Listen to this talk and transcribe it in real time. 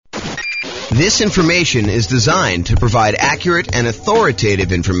This information is designed to provide accurate and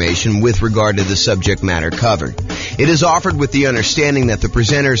authoritative information with regard to the subject matter covered. It is offered with the understanding that the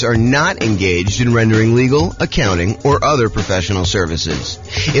presenters are not engaged in rendering legal, accounting, or other professional services.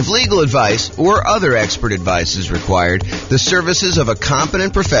 If legal advice or other expert advice is required, the services of a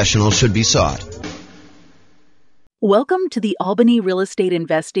competent professional should be sought. Welcome to the Albany Real Estate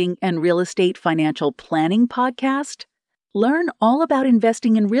Investing and Real Estate Financial Planning Podcast. Learn all about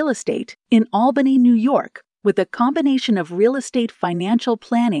investing in real estate in Albany, New York, with a combination of real estate financial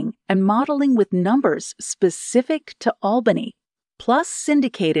planning and modeling with numbers specific to Albany, plus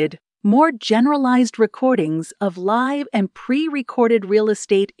syndicated, more generalized recordings of live and pre-recorded real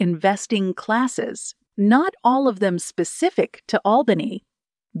estate investing classes, not all of them specific to Albany.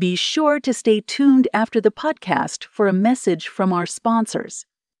 Be sure to stay tuned after the podcast for a message from our sponsors.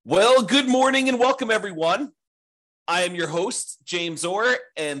 Well, good morning and welcome, everyone. I am your host, James Orr,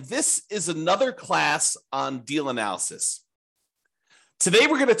 and this is another class on deal analysis. Today,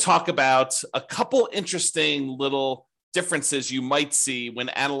 we're going to talk about a couple interesting little differences you might see when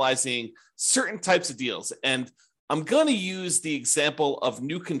analyzing certain types of deals. And I'm going to use the example of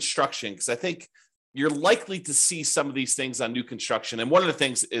new construction because I think you're likely to see some of these things on new construction. And one of the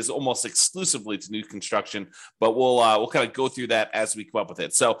things is almost exclusively to new construction, but we'll kind of go through that as we come up with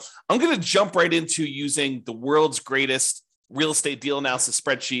it. So I'm going to jump right into using the world's greatest real estate deal analysis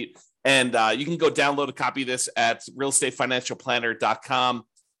spreadsheet. And you can go download a copy of this at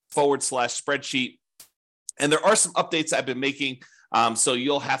realestatefinancialplanner.com/spreadsheet. And there are some updates I've been making. So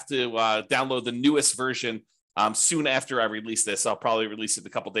you'll have to download the newest version soon after I release this. I'll probably release it in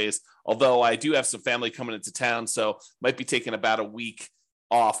a couple days, although I do have some family coming into town, so might be taking about a week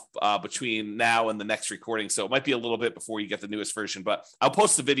off between now and the next recording. So it might be a little bit before you get the newest version, but I'll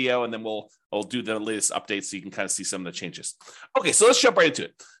post the video and then we'll do the latest updates so you can kind of see some of the changes. Okay, so let's jump right into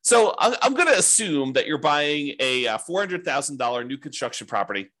it. So I'm going to assume that you're buying a $400,000 new construction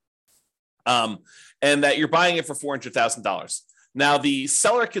property and that you're buying it for $400,000. Now, the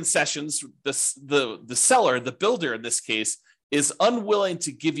seller concessions, the seller, the builder in this case, is unwilling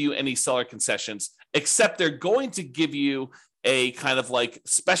to give you any seller concessions, except they're going to give you a kind of like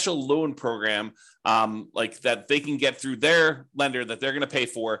special loan program like that they can get through their lender that they're going to pay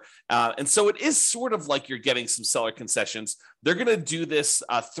for. And so it is sort of like you're getting some seller concessions. They're going to do this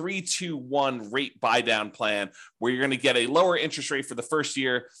 3-2-1 rate buy down plan where you're going to get a lower interest rate for the first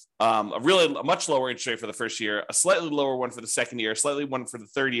year, a much lower interest rate for the first year, a slightly lower one for the second year, slightly one for the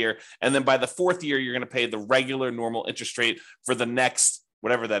third year. And then by the fourth year, you're going to pay the regular normal interest rate for the next,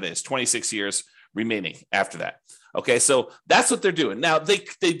 whatever that is, 26 years remaining after that. Okay, so that's what they're doing. Now, they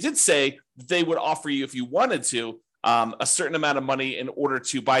did say they would offer you, if you wanted to, a certain amount of money in order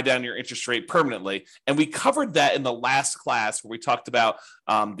to buy down your interest rate permanently. And we covered that in the last class where we talked about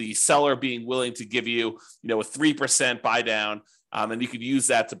the seller being willing to give you, a 3% buy down, and you could use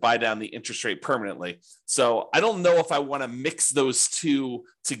that to buy down the interest rate permanently. So I don't know if I want to mix those two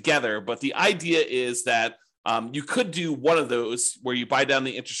together, but the idea is that you could do one of those where you buy down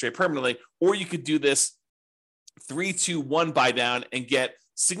the interest rate permanently, or you could do this 3-2-1 buy down and get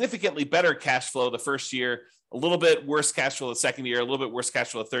significantly better cash flow the first year, a little bit worse cash flow the second year, a little bit worse cash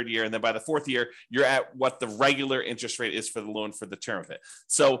flow the third year. And then by the fourth year, you're at what the regular interest rate is for the loan for the term of it.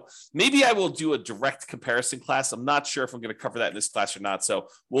 So maybe I will do a direct comparison class. I'm not sure if I'm going to cover that in this class or not. So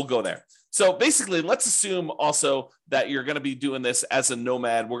we'll go there. So basically, let's assume also that you're going to be doing this as a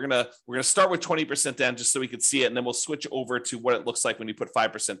nomad. We're going to start with 20% down just so we can see it. And then we'll switch over to what it looks like when you put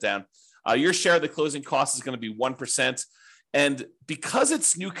 5% down. Your share of the closing cost is going to be 1%. And because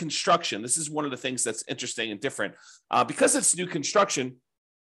it's new construction, this is one of the things that's interesting and different. Because it's new construction,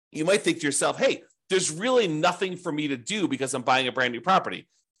 you might think to yourself, hey, there's really nothing for me to do because I'm buying a brand new property.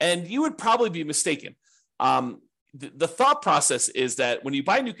 And you would probably be mistaken. The thought process is that when you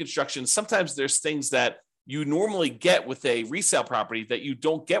buy new construction, sometimes there's things that you normally get with a resale property that you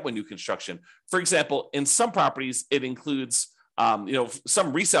don't get with new construction. For example, in some properties, it includes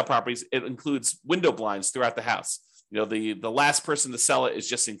some resale properties, it includes window blinds throughout the house. The last person to sell it is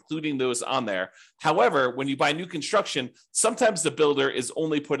just including those on there. However, when you buy new construction, sometimes the builder is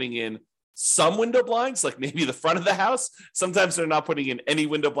only putting in some window blinds, like maybe the front of the house. Sometimes they're not putting in any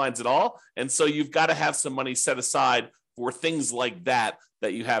window blinds at all. And so you've got to have some money set aside for things like that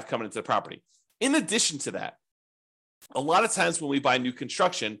you have coming into the property. In addition to that, a lot of times when we buy new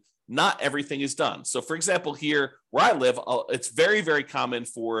construction, not everything is done. So for example, here where I live, it's very, very common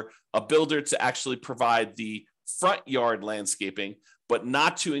for a builder to actually provide the front yard landscaping, but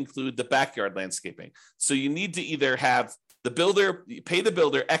not to include the backyard landscaping. So you need to either have pay the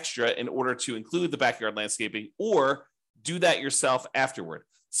builder extra in order to include the backyard landscaping, or do that yourself afterward.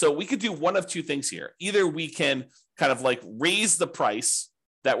 So we could do one of two things here. Either we can kind of like raise the price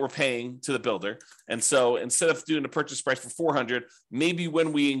that we're paying to the builder. And so instead of doing a purchase price for $400, maybe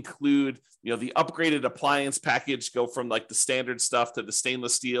when we include, the upgraded appliance package, go from like the standard stuff to the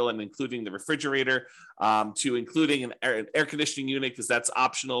stainless steel and including the refrigerator, to including an air conditioning unit, because that's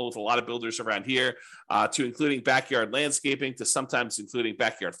optional with a lot of builders around here, to including backyard landscaping, to sometimes including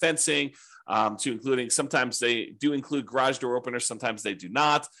backyard fencing, to including, sometimes they do include garage door openers, sometimes they do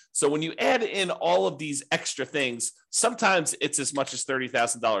not. So when you add in all of these extra things, sometimes it's as much as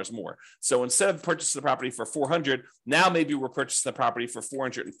 $30,000 more. So instead of purchasing the property for $400, now maybe we're purchasing the property for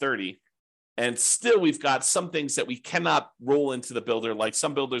 $430. And still we've got some things that we cannot roll into the builder. Like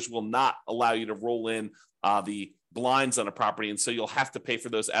some builders will not allow you to roll in the blinds on a property. And so you'll have to pay for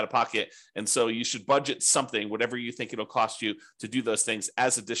those out of pocket. And so you should budget something, whatever you think it'll cost you to do those things,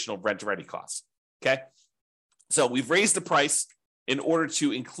 as additional rent ready costs. Okay. So we've raised the price in order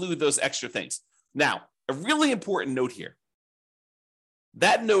to include those extra things. Now, a really important note here.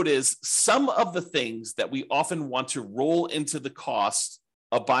 That note is some of the things that we often want to roll into the cost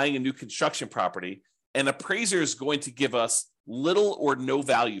of buying a new construction property, an appraiser is going to give us little or no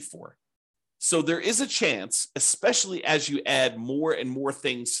value for. So there is a chance, especially as you add more and more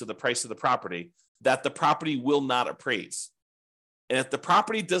things to the price of the property, that the property will not appraise. And if the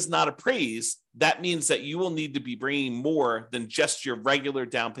property does not appraise, that means that you will need to be bringing more than just your regular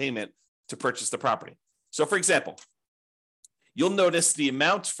down payment to purchase the property. So for example, you'll notice the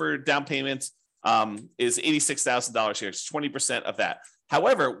amount for down payment is $86,000 here. It's 20% of that.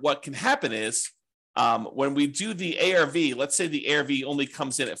 However, what can happen is when we do the ARV, let's say the ARV only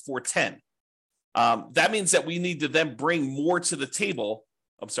comes in at $410. That means that we need to then bring more to the table.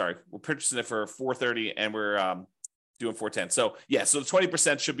 I'm sorry, we're purchasing it for $430 and we're doing $410. So yeah, so the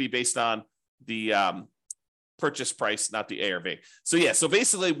 20% should be based on the purchase price, not the ARV. So yeah, so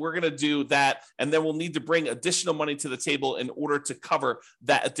basically we're going to do that, and then we'll need to bring additional money to the table in order to cover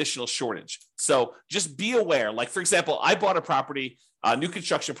that additional shortage. So just be aware. Like for example, I bought a property, a new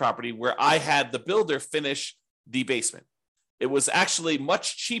construction property, where I had the builder finish the basement. It was actually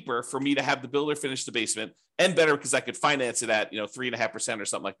much cheaper for me to have the builder finish the basement, and better because I could finance it at 3.5% or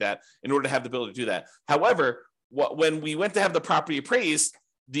something like that in order to have the builder do that. However, when we went to have the property appraised,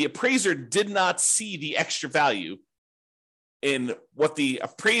 the appraiser did not see the extra value in what the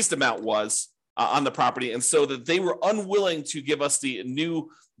appraised amount was on the property, and so that they were unwilling to give us the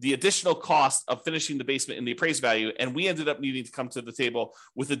additional cost of finishing the basement in the appraised value, and we ended up needing to come to the table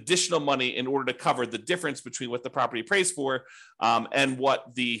with additional money in order to cover the difference between what the property appraised for and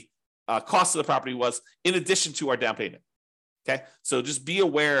what the cost of the property was, in addition to our down payment. Okay, so just be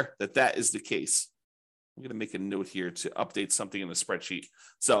aware that that is the case. I'm going to make a note here to update something in the spreadsheet,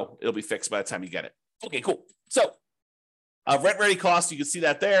 so it'll be fixed by the time you get it. Okay, cool. So rent ready cost, you can see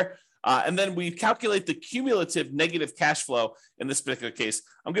that there. And then we calculate the cumulative negative cash flow in this particular case.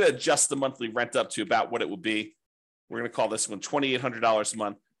 I'm going to adjust the monthly rent up to about what it would be. We're going to call this one $2,800 a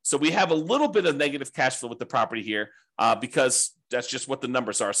month. So we have a little bit of negative cash flow with the property here because that's just what the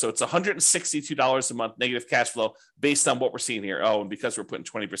numbers are. So it's $162 a month negative cash flow based on what we're seeing here. Oh, and because we're putting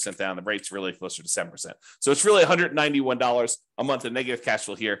 20% down, the rate's really closer to 7%. So it's really $191 a month of negative cash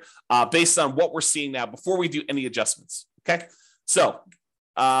flow here based on what we're seeing now before we do any adjustments. Okay, so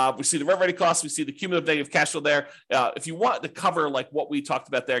we see the rent ready costs, we see the cumulative negative cash flow there. If you want to cover like what we talked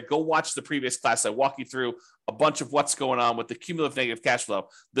about there, go watch the previous class. I walk you through a bunch of what's going on with the cumulative negative cash flow.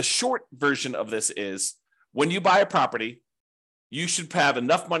 The short version of this is when you buy a property, you should have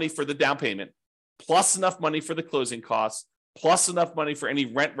enough money for the down payment, plus enough money for the closing costs, plus enough money for any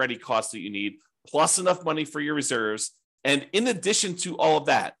rent ready costs that you need, plus enough money for your reserves. And in addition to all of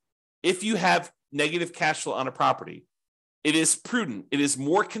that, if you have negative cash flow on a property, it is prudent, it is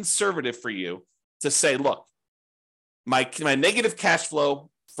more conservative for you to say, look, my negative cash flow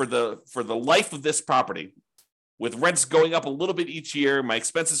for the life of this property, with rents going up a little bit each year, my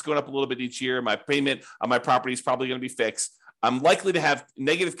expenses going up a little bit each year, my payment on my property is probably going to be fixed. I'm likely to have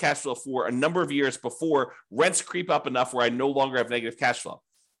negative cash flow for a number of years before rents creep up enough where I no longer have negative cash flow.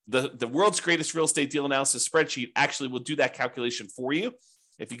 The world's greatest real estate deal analysis spreadsheet actually will do that calculation for you.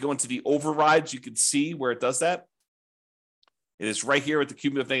 If you go into the overrides, you can see where it does that. It is right here with the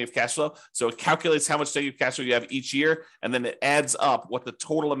cumulative negative cash flow. So it calculates how much negative cash flow you have each year, and then it adds up what the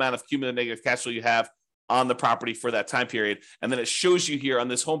total amount of cumulative negative cash flow you have on the property for that time period. And then it shows you here on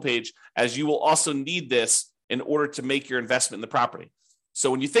this homepage, as you will also need this in order to make your investment in the property.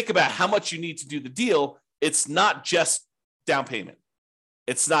 So when you think about how much you need to do the deal, it's not just down payment.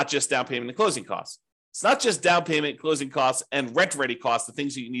 It's not just down payment and closing costs. It's not just down payment, closing costs, and rent ready costs, the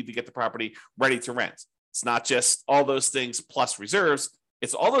things that you need to get the property ready to rent. It's not just all those things plus reserves.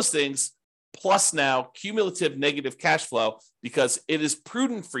 It's all those things plus now cumulative negative cash flow, because it is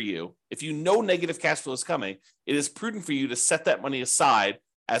prudent for you. If you know negative cash flow is coming, it is prudent for you to set that money aside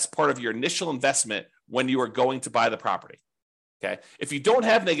as part of your initial investment when you are going to buy the property. Okay. If you don't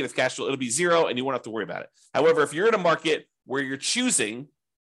have negative cash flow, it'll be zero and you won't have to worry about it. However, if you're in a market where you're choosing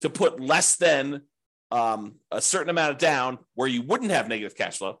to put less than a certain amount of down where you wouldn't have negative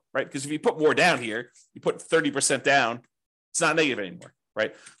cash flow, right? Because if you put more down here, you put 30% down, it's not negative anymore,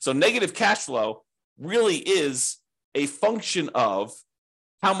 right? So negative cash flow really is a function of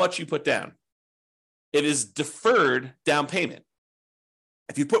how much you put down. It is deferred down payment.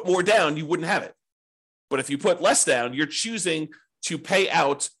 If you put more down, you wouldn't have it. But if you put less down, you're choosing to pay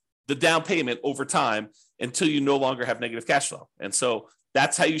out the down payment over time until you no longer have negative cash flow. And so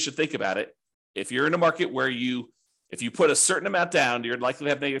that's how you should think about it. If you're in a market where if you put a certain amount down, you're likely to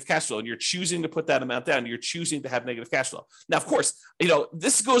have negative cash flow, and you're choosing to put that amount down, you're choosing to have negative cash flow. Now, of course,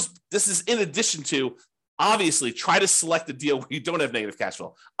 this is in addition to, obviously, try to select a deal where you don't have negative cash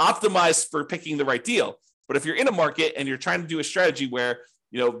flow. Optimize for picking the right deal. But if you're in a market and you're trying to do a strategy where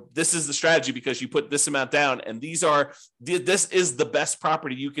this is the strategy because you put this amount down, and this is the best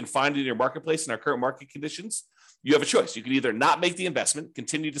property you can find in your marketplace in our current market conditions, you have a choice. You can either not make the investment,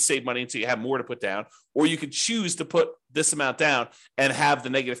 continue to save money until you have more to put down, or you could choose to put this amount down and have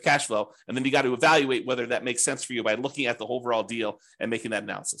the negative cash flow. And then you got to evaluate whether that makes sense for you by looking at the overall deal and making that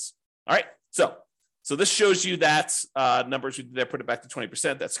analysis. All right. So this shows you that numbers we did there, put it back to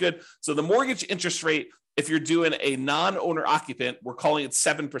 20%. That's good. So the mortgage interest rate, if you're doing a non-owner occupant, we're calling it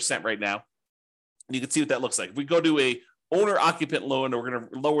 7% right now. And you can see what that looks like. If we go to a owner occupant loan, we're going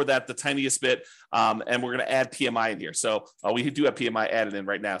to lower that the tiniest bit, and we're going to add PMI in here. So we do have PMI added in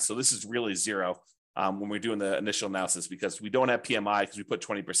right now. So this is really zero when we're doing the initial analysis, because we don't have PMI because we put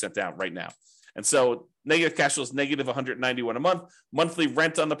 20% down right now. And so negative cash flow is negative $191 a month. Monthly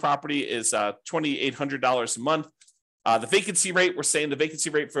rent on the property is $2,800 a month. The vacancy rate, we're saying the vacancy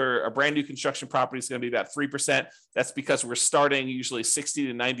rate for a brand new construction property is going to be about 3%. That's because we're starting usually 60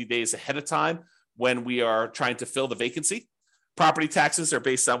 to 90 days ahead of time when we are trying to fill the vacancy. Property taxes are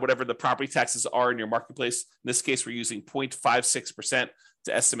based on whatever the property taxes are in your marketplace. In this case, we're using 0.56%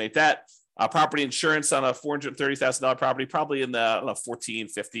 to estimate that. Property insurance on a $430,000 property, probably in the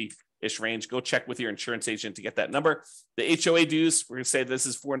 $1,450-ish range. Go check with your insurance agent to get that number. The HOA dues, we're going to say this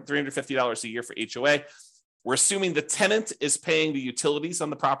is $350 a year for HOA. We're assuming the tenant is paying the utilities on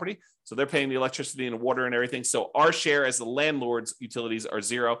the property. So they're paying the electricity and water and everything. So our share as the landlord's utilities are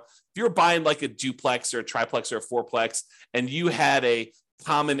zero. If you're buying like a duplex or a triplex or a fourplex, and you had a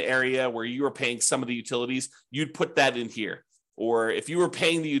common area where you were paying some of the utilities, you'd put that in here. Or if you were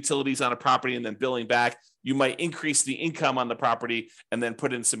paying the utilities on a property and then billing back, you might increase the income on the property and then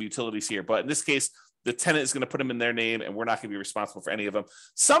put in some utilities here. But in this case, the tenant is going to put them in their name, and we're not going to be responsible for any of them.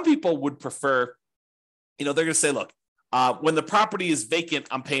 Some people would prefer, they're going to say, look, when the property is vacant,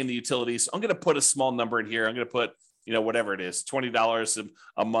 I'm paying the utilities. I'm going to put a small number in here. I'm going to put, whatever it is, $20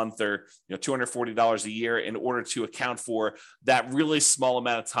 a month or, $240 a year in order to account for that really small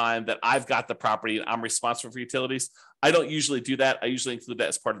amount of time that I've got the property and I'm responsible for utilities. I don't usually do that. I usually include that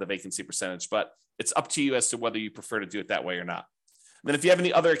as part of the vacancy percentage, but it's up to you as to whether you prefer to do it that way or not. And then if you have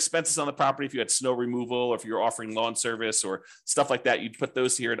any other expenses on the property, if you had snow removal, or if you're offering lawn service or stuff like that, you'd put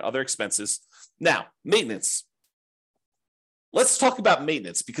those here in other expenses. Now, maintenance. Let's talk about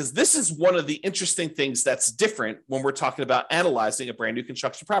maintenance, because this is one of the interesting things that's different when we're talking about analyzing a brand new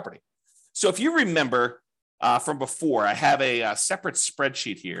construction property. So if you remember from before, I have a separate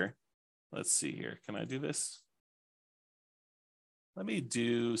spreadsheet here. Let's see here. Can I do this? Let me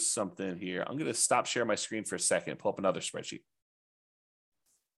do something here. I'm going to stop sharing my screen for a second, pull up another spreadsheet.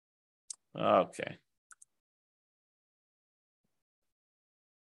 Okay.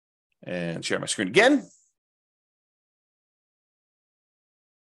 And share my screen again.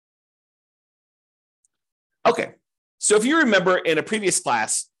 Okay. So if you remember in a previous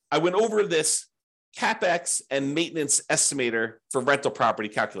class, I went over this CapEx and maintenance estimator for rental property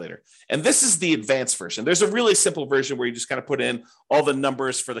calculator. And this is the advanced version. There's a really simple version where you just kind of put in all the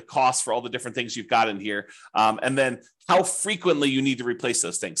numbers for the cost for all the different things you've got in here. And then how frequently you need to replace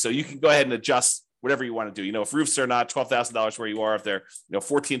those things. So you can go ahead and adjust whatever you want to do. If roofs are not $12,000 where you are, if they're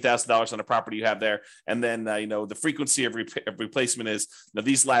 $14,000 on a property you have there, and then the frequency of replacement is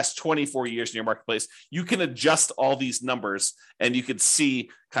these last 24 years in your marketplace, you can adjust all these numbers and you can see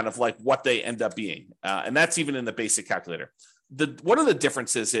kind of like what they end up being, and that's even in the basic calculator. One of the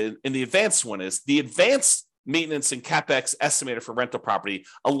differences in the advanced one is the advanced maintenance and CapEx estimator for rental property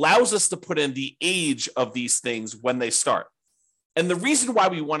allows us to put in the age of these things when they start. And the reason why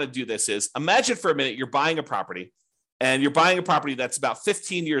we want to do this is, imagine for a minute you're buying a property and you're buying a property that's about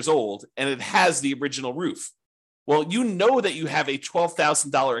 15 years old and it has the original roof. Well, you know that you have a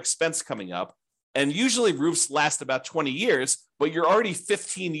 $12,000 expense coming up, and usually roofs last about 20 years, but you're already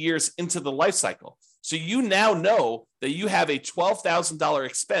 15 years into the life cycle. So you now know that you have a $12,000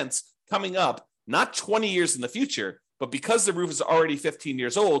 expense coming up, not 20 years in the future, but because the roof is already 15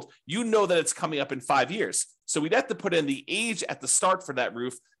 years old, you know that it's coming up in 5 years. So we'd have to put in the age at the start for that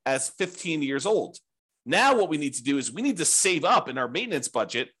roof as 15 years old. Now what we need to do is we need to save up in our maintenance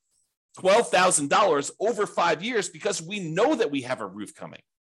budget $12,000 over 5 years because we know that we have a roof coming,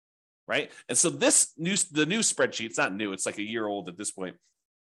 right? And so the new spreadsheet, it's not new, it's like a year old at this point.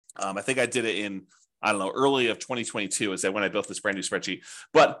 I think I did it in, early of 2022 is that when I built this brand new spreadsheet.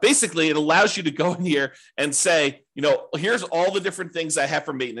 But basically, it allows you to go in here and say, here's all the different things I have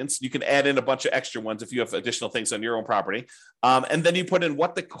for maintenance. You can add in a bunch of extra ones if you have additional things on your own property. And then you put in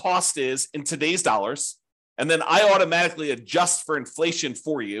what the cost is in today's dollars. And then I automatically adjust for inflation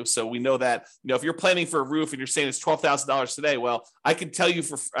for you. So we know that, if you're planning for a roof and you're saying it's $12,000 today, well, I can tell you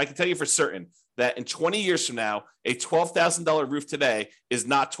for certain that in 20 years from now, a $12,000 roof today is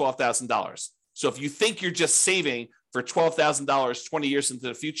not $12,000. So if you think you're just saving for $12,000 20 years into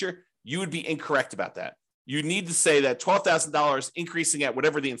the future, you would be incorrect about that. You need to say that $12,000 increasing at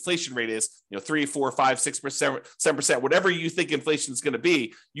whatever the inflation rate is, 3, 4, 5, 6%, 7%, whatever you think inflation is going to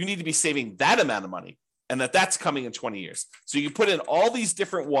be, you need to be saving that amount of money, and that's coming in 20 years. So you put in all these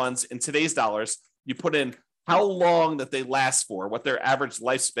different ones in today's dollars, you put in how long that they last for, what their average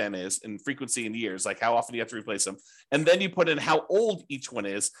lifespan is in frequency in years, like how often you have to replace them. And then you put in how old each one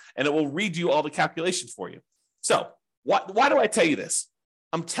is, and it will redo all the calculations for you. So why do I tell you this?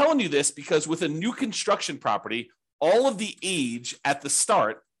 I'm telling you this because with a new construction property, all of the age at the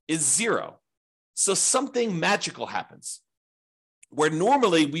start is 0. So something magical happens where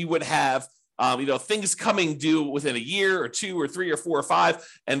normally we would have things coming due within a year or 2 or 3 or 4 or 5,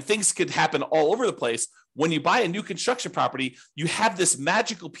 and things could happen all over the place. When you buy a new construction property, you have this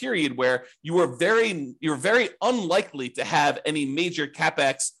magical period where you're very unlikely to have any major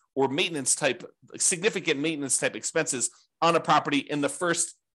CapEx or significant maintenance type expenses on a property in the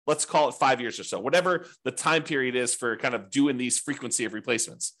first, let's call it 5 years or so, whatever the time period is for kind of doing these frequency of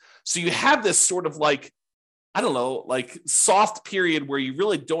replacements. So you have this sort of soft period where you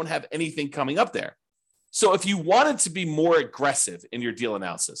really don't have anything coming up there. So if you wanted to be more aggressive in your deal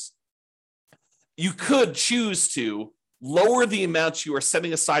analysis, you could choose to lower the amounts you are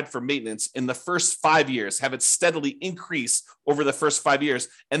setting aside for maintenance in the first 5 years, have it steadily increase over the first 5 years,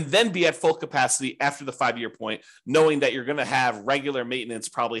 and then be at full capacity after the 5-year point, knowing that you're going to have regular maintenance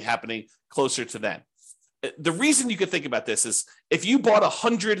probably happening closer to then. The reason you could think about this is if you bought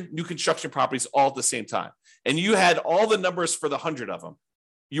 100 new construction properties all at the same time, and you had all the numbers for the 100 of them,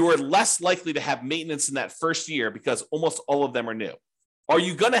 you are less likely to have maintenance in that first year because almost all of them are new. Are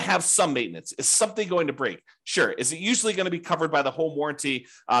you going to have some maintenance? Is something going to break? Sure. Is it usually going to be covered by the home warranty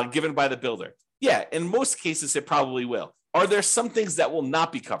given by the builder? Yeah, in most cases, it probably will. Are there some things that will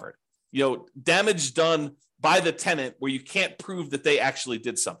not be covered? Damage done by the tenant where you can't prove that they actually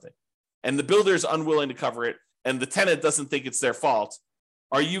did something, and the builder is unwilling to cover it, and the tenant doesn't think it's their fault.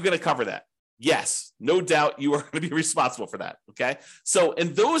 Are you going to cover that? Yes, no doubt you are going to be responsible for that. Okay. So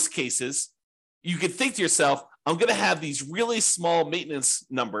in those cases, you could think to yourself, I'm going to have these really small maintenance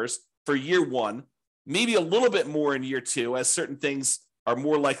numbers for year 1, maybe a little bit more in year 2, as certain things are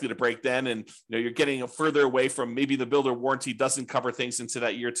more likely to break then. And you're getting further away from maybe the builder warranty doesn't cover things into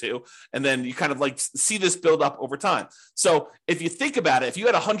that year 2. And then you kind of see this build up over time. So if you think about it, if you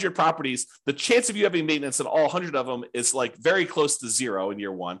had 100 properties, the chance of you having maintenance in all 100 of them is very close to 0 in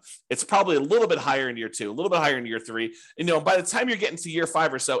year 1. It's probably a little bit higher in year 2, a little bit higher in year 3. And by the time you're getting to year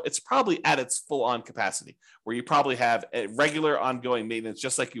 5 or so, it's probably at its full on capacity where you probably have a regular ongoing maintenance,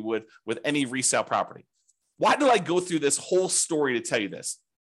 just like you would with any resale property. Why do I go through this whole story to tell you this?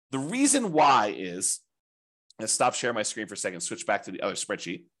 The reason why is, let's stop sharing my screen for a second, switch back to the other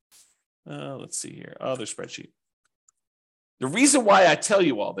spreadsheet. Let's see here, other spreadsheet. The reason why I tell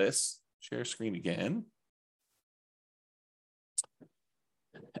you all this, share screen again,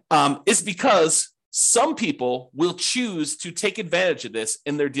 is because some people will choose to take advantage of this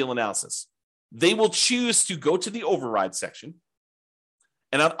in their deal analysis. They will choose to go to the override section.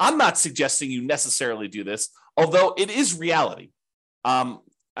 And I'm not suggesting you necessarily do this, although it is reality.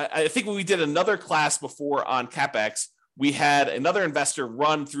 I think when we did another class before on CapEx, we had another investor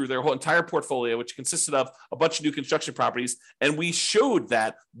run through their whole entire portfolio, which consisted of a bunch of new construction properties. And we showed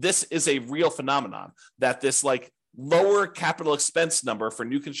that this is a real phenomenon, that this lower capital expense number for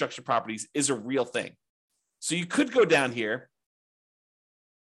new construction properties is a real thing. So you could go down here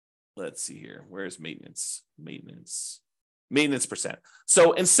let's see here. Where's maintenance? Maintenance percent.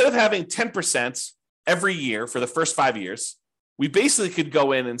 So instead of having 10% every year for the first 5 years, we basically could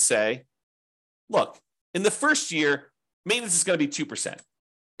go in and say, look, in the first year, maintenance is going to be 2%.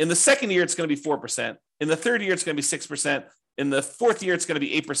 In the second year, it's going to be 4%. In the third year, it's going to be 6%. In the fourth year, it's going to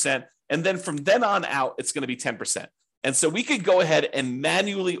be 8%. And then from then on out, it's going to be 10%. And so we could go ahead and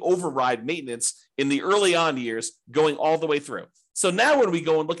manually override maintenance in the early on years going all the way through. So now when we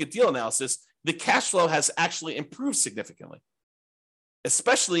go and look at deal analysis, the cash flow has actually improved significantly,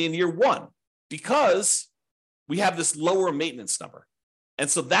 especially in year one, because we have this lower maintenance number. And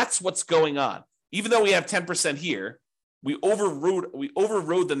so that's what's going on. Even though we have 10% here, we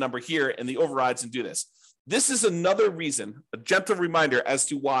overrode the number here in the overrides and do this. This is another reason, a gentle reminder as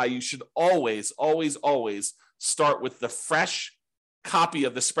to why you should always, always, always start with the fresh copy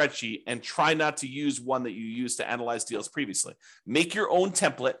of the spreadsheet and try not to use one that you used to analyze deals previously. Make your own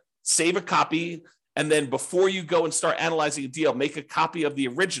template, save a copy, and then before you go and start analyzing a deal, make a copy of the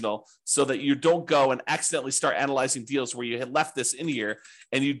original so that you don't go and accidentally start analyzing deals where you had left this in here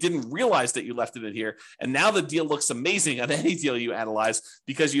and you didn't realize that you left it in here. And now the deal looks amazing on any deal you analyze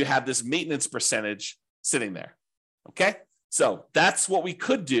because you have this maintenance percentage sitting there. Okay? So that's what we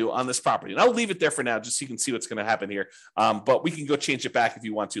could do on this property. And I'll leave it there for now just so you can see what's going to happen here. But we can go change it back if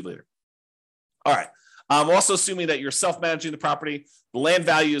you want to later. All right. I'm also assuming that you're self-managing the property. The land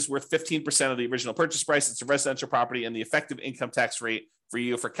value is worth 15% of the original purchase price. It's a residential property, and the effective income tax rate for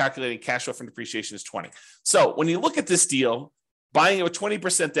you for calculating cash flow from depreciation is 20. So when you look at this deal, buying it with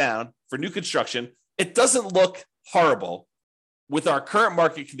 20% down for new construction, it doesn't look horrible with our current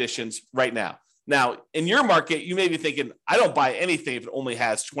market conditions right now. Now, in your market, you may be thinking, I don't buy anything if it only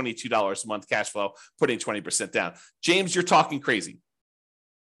has $22 a month cash flow, putting 20% down. James, you're talking crazy.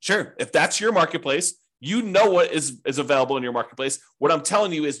 Sure, if that's your marketplace, you know what is available in your marketplace. What I'm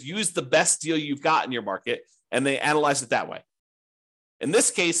telling you is use the best deal you've got in your market, and they analyze it that way. In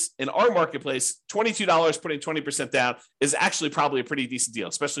this case, in our marketplace, $22 putting 20% down is actually probably a pretty decent deal,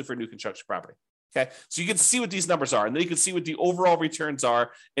 especially for a new construction property. Okay, so you can see what these numbers are, and then you can see what the overall returns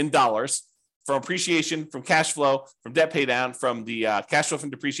are in dollars from appreciation, from cash flow, from debt pay down, from the cash flow from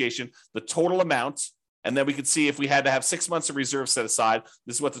depreciation, the total amount. And then we could see if we had to have 6 months of reserves set aside,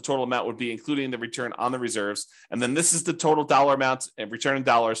 this is what the total amount would be, including the return on the reserves. And then this is the total dollar amount and return in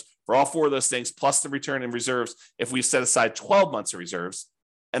dollars for all four of those things, plus the return in reserves if we set aside 12 months of reserves.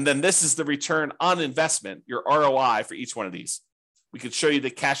 And then this is the return on investment, your ROI for each one of these. We could show you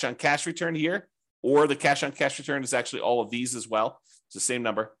the cash on cash return here, or the cash on cash return is actually all of these as well. It's the same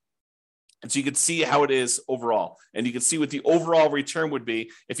number. And so you can see how it is overall. And you can see what the overall return would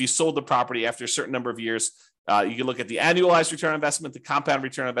be if you sold the property after a certain number of years. You can look at the annualized return on investment, the compound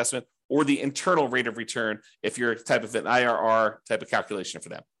return on investment, or the internal rate of return if you're type of an IRR type of calculation for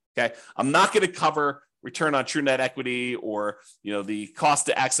them. Okay. I'm not going to cover return on true net equity or the cost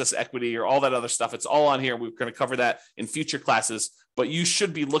to access equity or all that other stuff. It's all on here. We're going to cover that in future classes, but you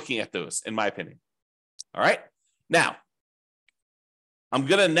should be looking at those, in my opinion. All right. Now, I'm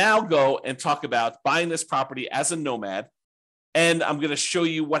going to now go and talk about buying this property as a nomad, and I'm going to show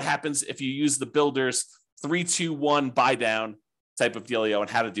you what happens if you use the builder's 3-2-1 buy down type of dealio and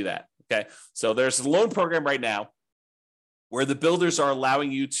how to do that. Okay, so there's a loan program right now where the builders are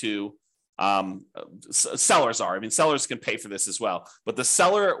allowing you to, sellers are. I mean, sellers can pay for this as well, but the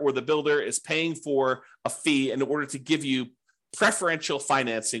seller or the builder is paying for a fee in order to give you preferential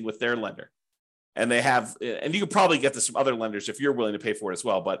financing with their lender. And they have, and you can probably get this from other lenders if you're willing to pay for it as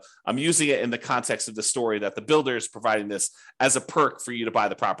well. But I'm using it in the context of the story that the builder is providing this as a perk for you to buy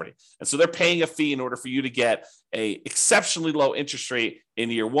the property. And so they're paying a fee in order for you to get a exceptionally low interest rate in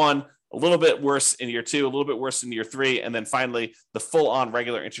year one, a little bit worse in year two, a little bit worse in year three, and then finally the full on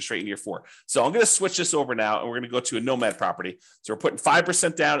regular interest rate in year four. So I'm going to switch this over now, and we're going to go to a nomad property. So we're putting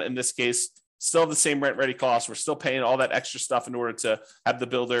 5% down in this case, still the same rent ready cost. We're still paying all that extra stuff in order to have the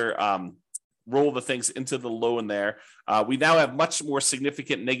builder roll the things into the loan there. We now have much more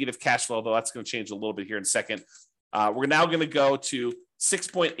significant negative cash flow, though that's going to change a little bit here in a second. We're now going to go to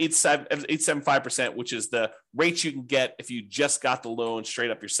 6.875%, which is the rate you can get if you just got the loan straight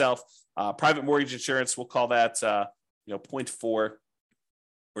up yourself. Private mortgage insurance, we'll call that 0.4 or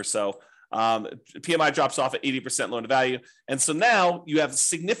so. PMI drops off at 80% loan to value. And so now you have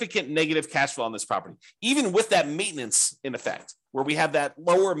significant negative cash flow on this property, even with that maintenance in effect, where we have that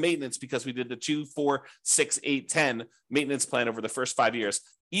lower maintenance because we did the 2, 4, 6, 8, 10 maintenance plan over the first 5 years.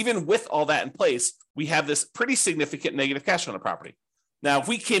 Even with all that in place, we have this pretty significant negative cash flow on the property. Now, if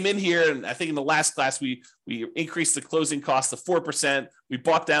we came in here, and I think in the last class, we increased the closing cost to 4%. We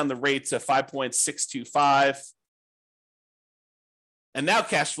brought down the rate to 5.625. And now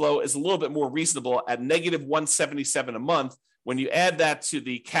cash flow is a little bit more reasonable at negative 177 a month. When you add that to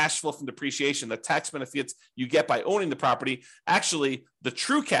the cash flow from depreciation, the tax benefits you get by owning the property, actually the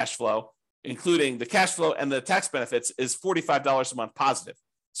true cash flow, including the cash flow and the tax benefits, is $45 a month positive.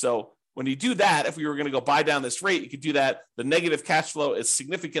 So when you do that, if we were going to go buy down this rate, you could do that. The negative cash flow is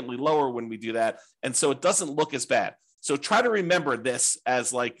significantly lower when we do that. And so it doesn't look as bad. So try to remember this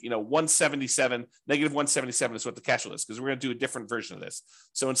as like, 177, negative 177 is what the cash flow is, because we're going to do a different version of this.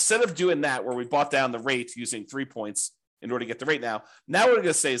 So instead of doing that, where we bought down the rate using 3 points in order to get the rate now what we're going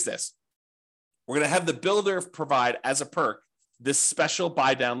to say is this. We're going to have the builder provide as a perk this special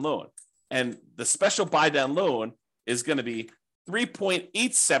buy down loan. And the special buy down loan is going to be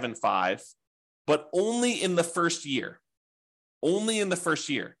 3.875, but only in the first year. Only in the first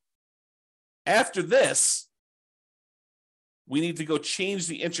year. After this, we need to go change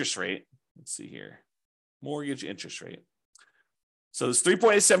the interest rate. Let's see here. Mortgage interest rate. So it's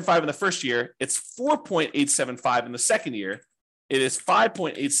 3.875 in the first year. It's 4.875 in the second year. It is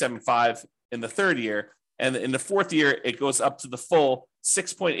 5.875 in the third year. And in the fourth year, it goes up to the full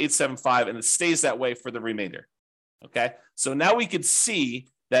 6.875, and it stays that way for the remainder. Okay. So now we could see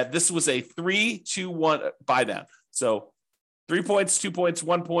that this was a 3-2-1 buy down. So 3 points, 2 points,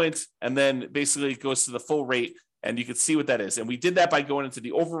 1 point, and then basically it goes to the full rate. And you can see what that is. And we did that by going into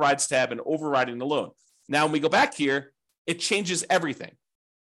the overrides tab and overriding the loan. Now, when we go back here, it changes everything.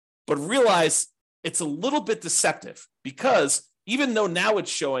 But realize it's a little bit deceptive, because even though now it's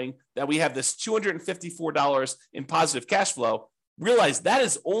showing that we have this $254 in positive cash flow, realize that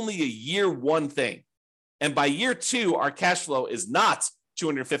is only a year one thing. And by year two, our cash flow is not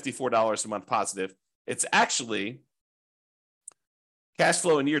 $254 a month positive. It's actually cash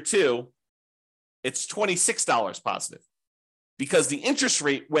flow in year two, it's $26 positive, because the interest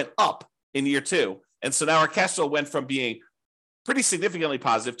rate went up in year two. And so now our cash flow went from being pretty significantly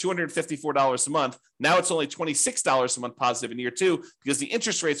positive, $254 a month. Now it's only $26 a month positive in year two, because the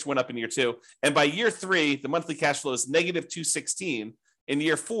interest rates went up in year two. And by year three, the monthly cash flow is negative $216. In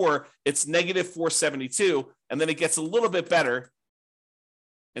year four, it's negative $472. And then it gets a little bit better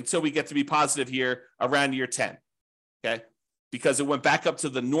until we get to be positive here around year 10. Okay. Because it went back up to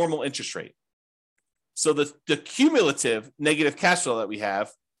the normal interest rate. So the cumulative negative cash flow that we have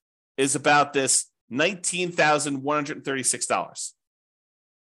is about this $19,136.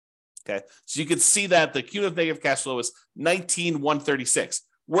 Okay. So you can see that the cumulative negative cash flow is $19,136.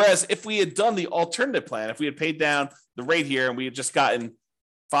 Whereas if we had done the alternative plan, if we had paid down the rate here and we had just gotten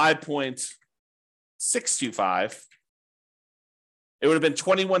 5.625, it would have been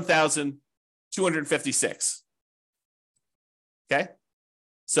 $21,256. Okay.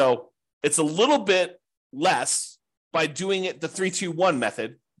 So it's a little bit less by doing it the 3-2-1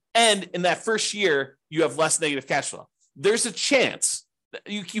 method. And in that first year, you have less negative cash flow. There's a chance,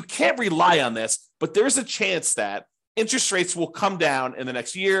 you can't rely on this, but there's a chance that interest rates will come down in the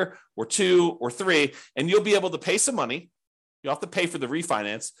next year or two or three, and you'll be able to pay some money. You'll have to pay for the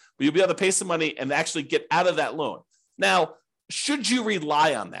refinance, but you'll be able to pay some money and actually get out of that loan. Now, should you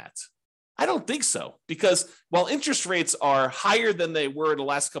rely on that? I don't think so, because while interest rates are higher than they were in the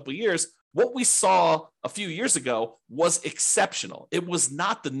last couple of years, what we saw a few years ago was exceptional. It was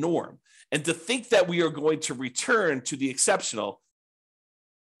not the norm. And to think that we are going to return to the exceptional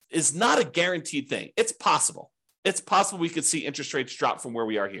is not a guaranteed thing. It's possible. It's possible we could see interest rates drop from where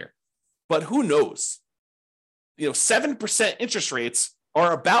we are here. But who knows? 7% interest rates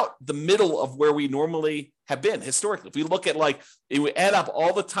are about the middle of where we normally have been historically. If we look at if we add up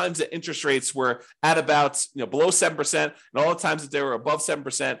all the times that interest rates were at about, below 7% and all the times that they were above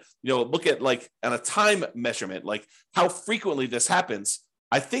 7%, look at on a time measurement, how frequently this happens.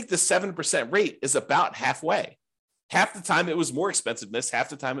 I think the 7% rate is about halfway. Half the time it was more expensive than this, half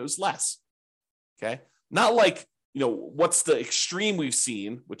the time it was less. Okay. Not what's the extreme we've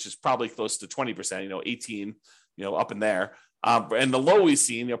seen, which is probably close to 20%, 18, up in there. And the low we've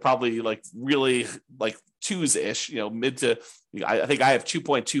seen, probably really twos-ish, mid to, I think I have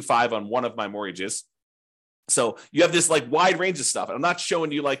 2.25 on one of my mortgages. So you have this wide range of stuff. And I'm not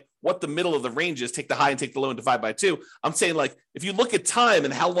showing you what the middle of the range is, take the high and take the low and divide by two. I'm saying if you look at time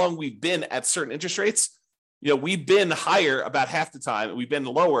and how long we've been at certain interest rates, we've been higher about half the time. We've been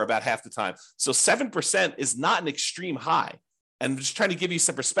lower about half the time. So 7% is not an extreme high. And I'm just trying to give you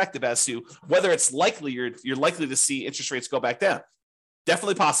some perspective as to whether it's likely you're likely to see interest rates go back down.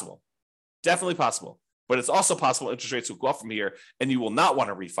 Definitely possible. Definitely possible. But it's also possible interest rates will go up from here and you will not want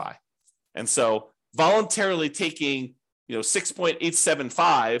to refi. And so voluntarily taking,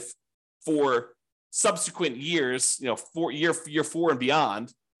 6.875 for subsequent years, for year 4 and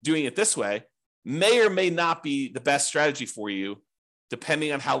beyond, doing it this way may or may not be the best strategy for you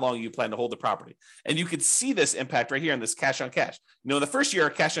depending on how long you plan to hold the property. And you can see this impact right here in this cash on cash. In the first year,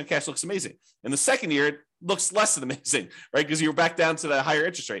 cash on cash looks amazing. In the second year, it looks less than amazing, right? Because you're back down to the higher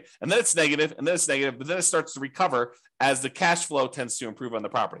interest rate. And then it's negative, and then it's negative, but then it starts to recover as the cash flow tends to improve on the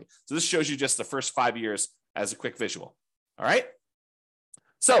property. So this shows you just the first 5 years as a quick visual. All right.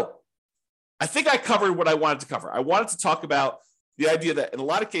 So I think I covered what I wanted to cover. I wanted to talk about the idea that in a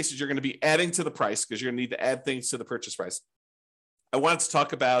lot of cases, you're going to be adding to the price because you're going to need to add things to the purchase price. I wanted to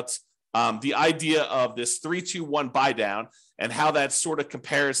talk about the idea of this 3-2-1 buy down and how that sort of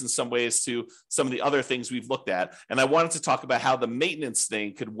compares in some ways to some of the other things we've looked at. And I wanted to talk about how the maintenance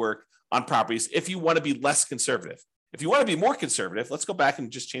thing could work on properties if you want to be less conservative. If you want to be more conservative, let's go back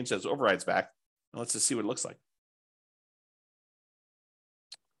and just change those overrides back. Let's just see what it looks like.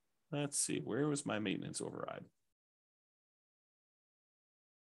 Let's see, where was my maintenance override?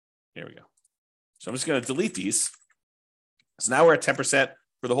 Here we go. So I'm just going to delete these. So now we're at 10%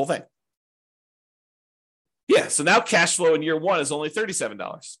 for the whole thing. Yeah, so now cash flow in year one is only $37.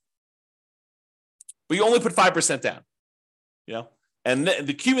 But you only put 5% down. And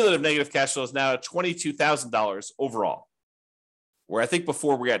the cumulative negative cash flow is now at $22,000 overall, where I think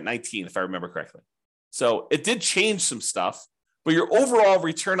before we were at 19, if I remember correctly. So it did change some stuff, but your overall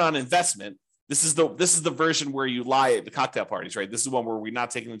return on investment, this is the version where you lie at the cocktail parties, right? This is the one where we're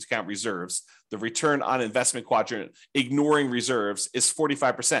not taking into account reserves. The return on investment quadrant, ignoring reserves, is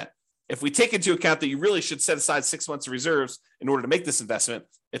 45%. If we take into account that you really should set aside 6 months of reserves in order to make this investment,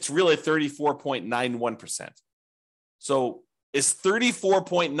 it's really 34.91%. So is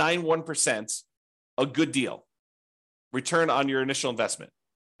 34.91% a good deal? Return on your initial investment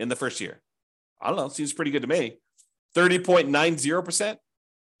in the first year? I don't know. It seems pretty good to me. 30.90%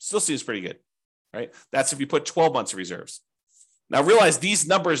 still seems pretty good, right? That's if you put 12 months of reserves. Now realize these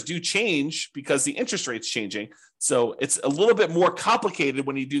numbers do change because the interest rate's changing. So it's a little bit more complicated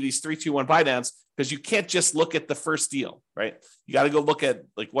when you do these 3-2-1 buy downs because you can't just look at the first deal, right? You got to go look at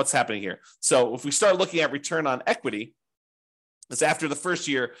like what's happening here. So if we start looking at return on equity, it's after the first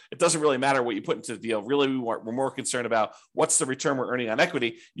year, it doesn't really matter what you put into the deal. Really, we're more concerned about what's the return we're earning on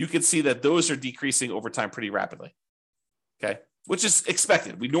equity. You can see that those are decreasing over time pretty rapidly. Okay, which is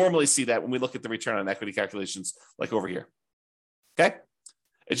expected. We normally see that when we look at the return on equity calculations like over here. Okay,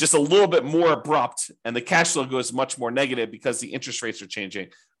 it's just a little bit more abrupt and the cash flow goes much more negative because the interest rates are changing.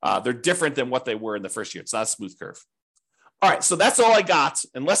 They're different than what they were in the first year. It's not a smooth curve. All right, so that's all I got.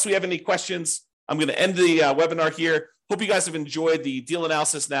 Unless we have any questions, I'm going to end the webinar here. Hope you guys have enjoyed the deal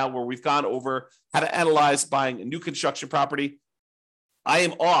analysis now where we've gone over how to analyze buying a new construction property. I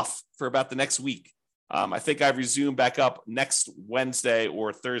am off for about the next week. I think I've resumed back up next Wednesday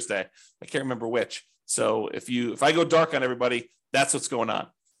or Thursday. I can't remember which. So if I go dark on everybody, that's what's going on.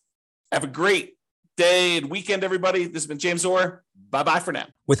 Have a great day and weekend, everybody. This has been James Orr. Bye-bye for now.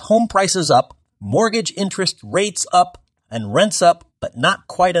 With home prices up, mortgage interest rates up, and rents up, but not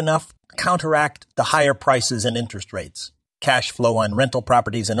quite enough to counteract the higher prices and interest rates. Cash flow on rental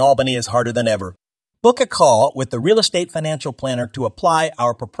properties in Albany is harder than ever. Book a call with the Real Estate Financial Planner to apply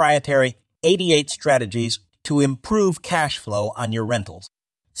our proprietary 88 strategies to improve cash flow on your rentals.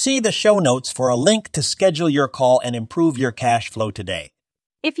 See the show notes for a link to schedule your call and improve your cash flow today.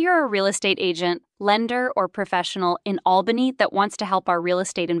 If you're a real estate agent, lender, or professional in Albany that wants to help our real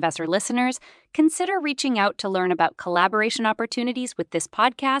estate investor listeners, consider reaching out to learn about collaboration opportunities with this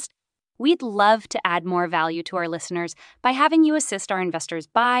podcast. We'd love to add more value to our listeners by having you assist our investors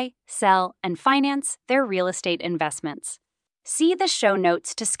buy, sell, and finance their real estate investments. See the show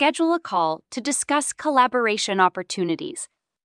notes to schedule a call to discuss collaboration opportunities.